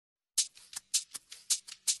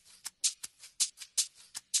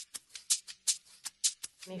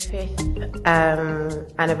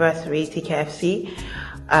25th anniversary TKFC.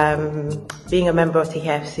 Being a member of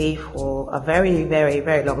TKFC for a very, very,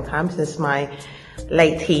 very long time, since my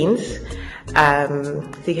late teens.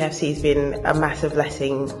 TKFC has been a massive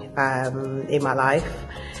blessing in my life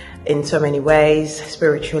in so many ways,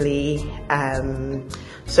 spiritually,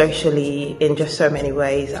 socially, in just so many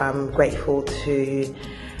ways. I'm grateful to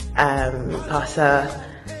Pastor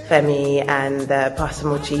Femi and Pastor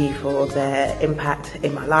Mochi for their impact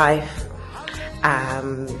in my life.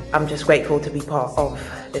 I'm just grateful to be part of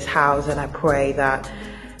this house, and I pray that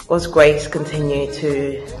God's grace continues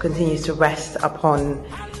to rest upon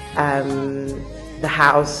the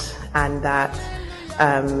house, and that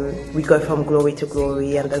we go from glory to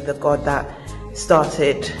glory, and that the God that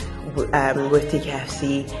started with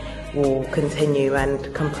TKFC will continue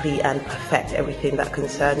and complete and perfect everything that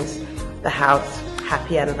concerns the house.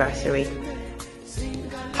 Happy anniversary.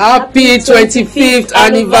 Happy 25th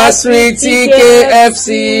anniversary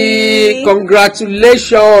TKFC!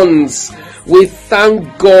 Congratulations! We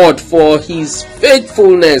thank God for His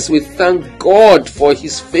faithfulness. We thank God for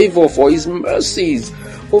His favor, for His mercies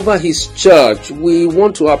over His church. We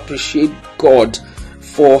want to appreciate God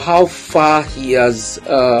for how far He has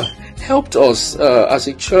helped us as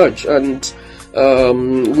a church, and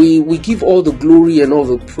we give all the glory and all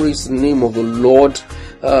the praise in the name of the Lord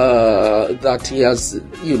that He has,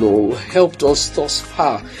 helped us thus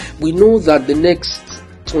far. We know that the next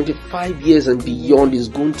 25 years and beyond is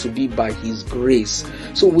going to be by His grace.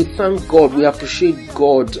 So we thank God. We appreciate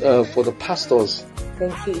God for the pastors.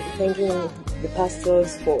 Thanking the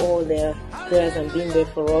pastors for all their prayers and being there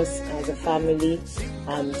for us as a family,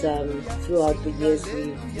 and throughout the years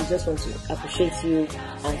we just want to appreciate you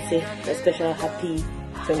and say a special happy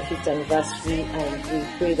 25th anniversary, and we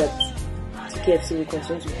pray that TKFC will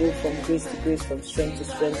continue to go from grace to grace, from strength to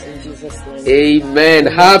strength, in Jesus' name. Amen.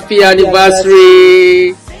 Happy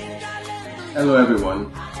anniversary. Hello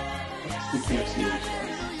everyone, it's TKFC.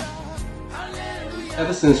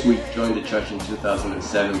 Ever since we joined the church in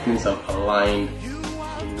 2007, things have aligned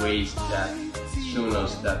in ways that shown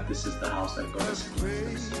us that this is the house that God has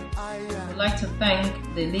given us. I would like to thank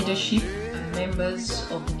the leadership and members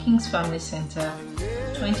of the King's Family Center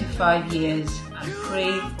for 25 years, and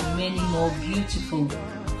pray for many more beautiful,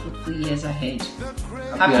 fruitful years ahead.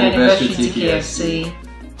 Happy anniversary TKFC.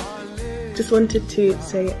 Just wanted to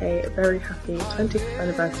say a very happy 25th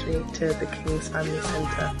anniversary to the King's Family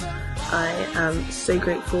Centre. I am so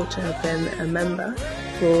grateful to have been a member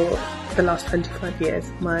for the last 25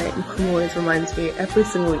 years. My mum always reminds me every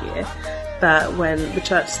single year that when the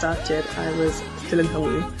church started, I was still in her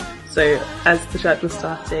womb. So as the church was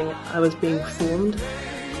starting, I was being formed.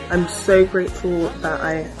 I'm so grateful that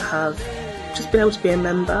I have just been able to be a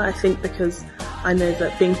member. I think because I know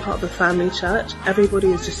that being part of the family church,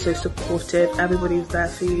 everybody is just so supportive. Everybody's there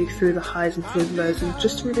for you through the highs and through the lows, and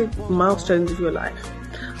just really milestones of your life.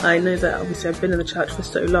 I know that obviously I've been in the church for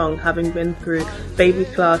so long, having been through baby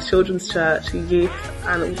class, children's church, youth,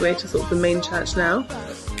 and all the way to sort of the main church now.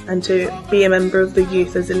 And to be a member of the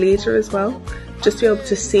youth as a leader as well, just to be able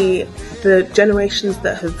to see the generations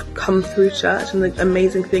that have come through church and the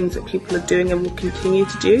amazing things that people are doing and will continue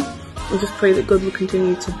to do. I just pray that God will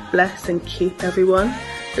continue to bless and keep everyone,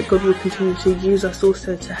 that God will continue to use us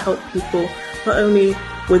also to help people, not only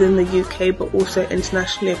within the UK but also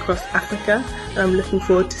internationally across Africa. And I'm looking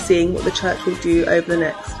forward to seeing what the church will do over the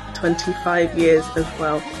next 25 years as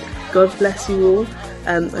well. God bless you all,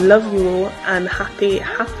 I love you all, and happy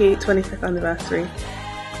 25th anniversary.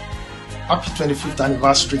 Happy 25th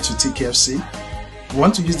anniversary to TKFC. We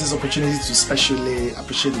want to use this opportunity to especially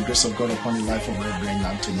appreciate the grace of God upon the life of Reverend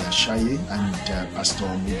Anthony Ashayi and Pastor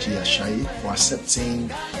Moji Ashayi for accepting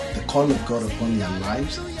the call of God upon their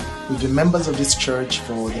lives. We've been members of this church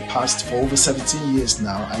for over 17 years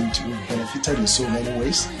now, and we've benefited in so many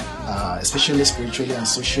ways, especially spiritually and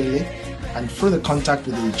socially. And through the contact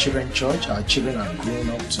with the children's church, our children are growing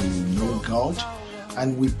up to know God.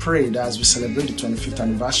 And we pray that as we celebrate the 25th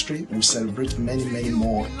anniversary, we'll celebrate many, many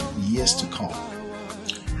more years to come.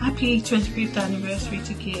 Happy 25th anniversary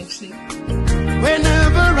to KFC.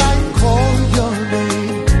 Whenever I call your name,